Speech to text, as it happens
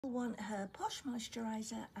Want her posh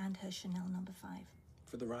moisturiser and her Chanel No. 5.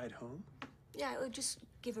 For the ride home? Yeah, it'll just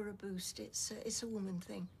give her a boost. It's a woman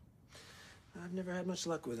thing. I've never had much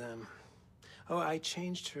luck with them. Oh, I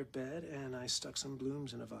changed her bed and I stuck some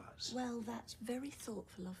blooms in a vase. Well, that's very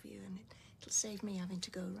thoughtful of you, and it'll save me having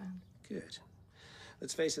to go around. Good.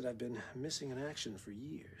 Let's face it, I've been missing in action for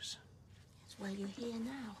years. Yes, well, you're here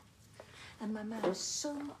now. And my man's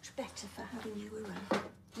so much better for having you around.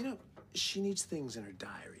 You know, she needs things in her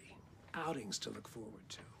diary. Outings to look forward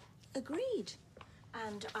to. Agreed.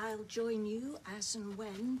 And I'll join you as and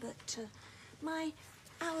when, but my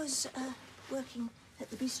hours working at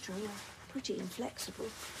the bistro are pretty inflexible.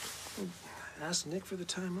 Well, ask Nick for the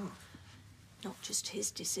time off. Not just his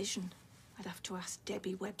decision. I'd have to ask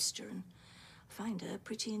Debbie Webster, and find her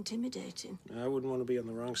pretty intimidating. I wouldn't want to be on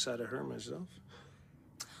the wrong side of her myself.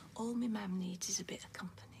 All my mam needs is a bit of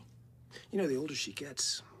company. You know, the older she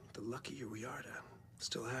gets, the luckier we are to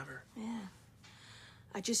still have her. Yeah.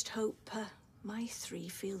 I just hope my three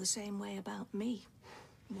feel the same way about me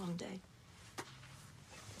one day.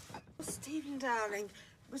 Oh, Stephen, darling,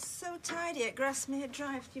 it was so tidy at Grasmere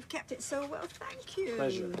Drive. You've kept it so well, thank you.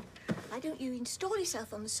 Pleasure. Why don't you install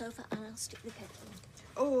yourself on the sofa and I'll stick the kettle on?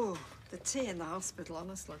 Oh, the tea in the hospital,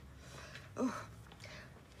 honestly. Oh.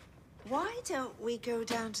 Why don't we go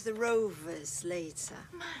down to the Rovers later?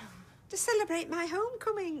 Ma'am. To celebrate my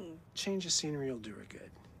homecoming. Change of scenery will do her good.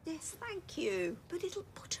 Yes, thank you. But it'll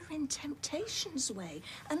put her in temptation's way.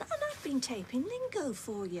 And I've been taping lingo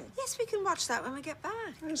for you. Yes, we can watch that when we get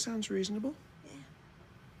back. That sounds reasonable.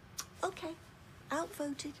 Yeah. Okay.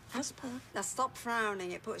 Outvoted, as per. Now stop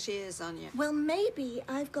frowning, it puts years on you. Well, maybe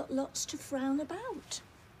I've got lots to frown about.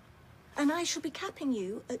 And I shall be capping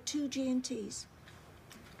you at 2 G&Ts.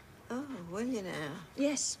 Oh, will you now?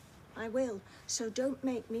 Yes, I will. So don't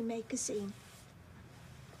make me make a scene.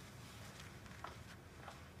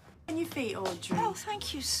 On your feet, Audrey. Oh,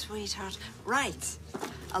 thank you, sweetheart. Right.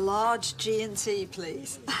 A large G&T,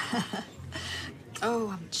 please. Oh,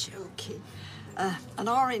 I'm joking. An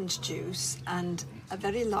orange juice and a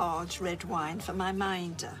very large red wine for my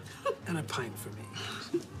minder. And a pint for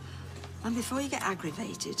me. And before you get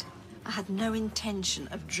aggravated, I had no intention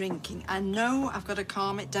of drinking. I know I've got to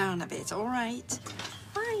calm it down a bit, all right?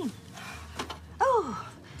 Fine. Oh,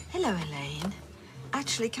 hello, Elaine.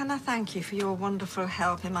 Actually, can I thank you for your wonderful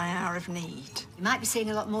help in my hour of need? You might be seeing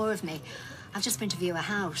a lot more of me. I've just been to view a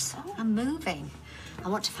house. Oh. I'm moving. I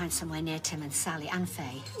want to find somewhere near Tim and Sally and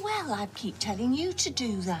Faye. Well, I keep telling you to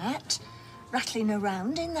do that. Rattling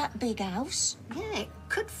around in that big house. Yeah, it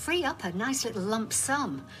could free up a nice little lump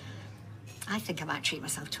sum. I think I might treat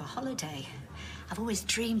myself to a holiday. I've always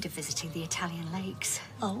dreamed of visiting the Italian lakes.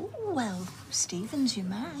 Oh, well, Stephen's your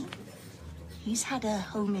man. He's had a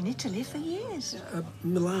home in Italy for years.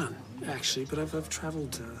 Milan, actually, but I've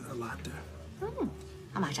traveled a lot there.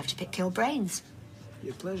 I might have to pick your brains.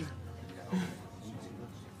 Your pleasure.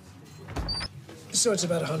 So it's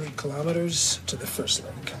about 100 kilometers to the first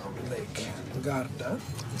Lake Garda.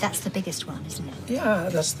 That's the biggest one, isn't it? Yeah,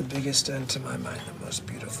 that's the biggest and, to my mind, the most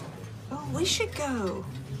beautiful. Oh, we should go.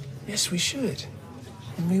 Yes, we should.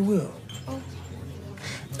 And we will. Oh.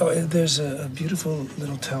 Oh, there's a beautiful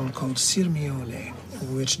little town called Sirmione,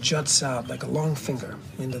 which juts out like a long finger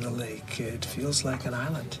into the lake. It feels like an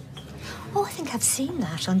island. Oh, I think I've seen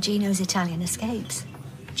that on Gino's Italian Escapes.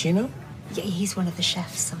 Gino? Yeah, he's one of the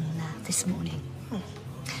chefs on This Morning.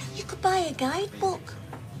 You could buy a guidebook.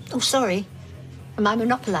 Oh, sorry. Am I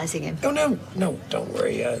monopolising him? Oh, no, don't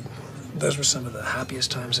worry. Those were some of the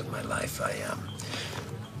happiest times of my life.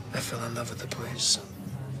 I fell in love with the place.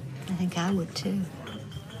 I think I would too.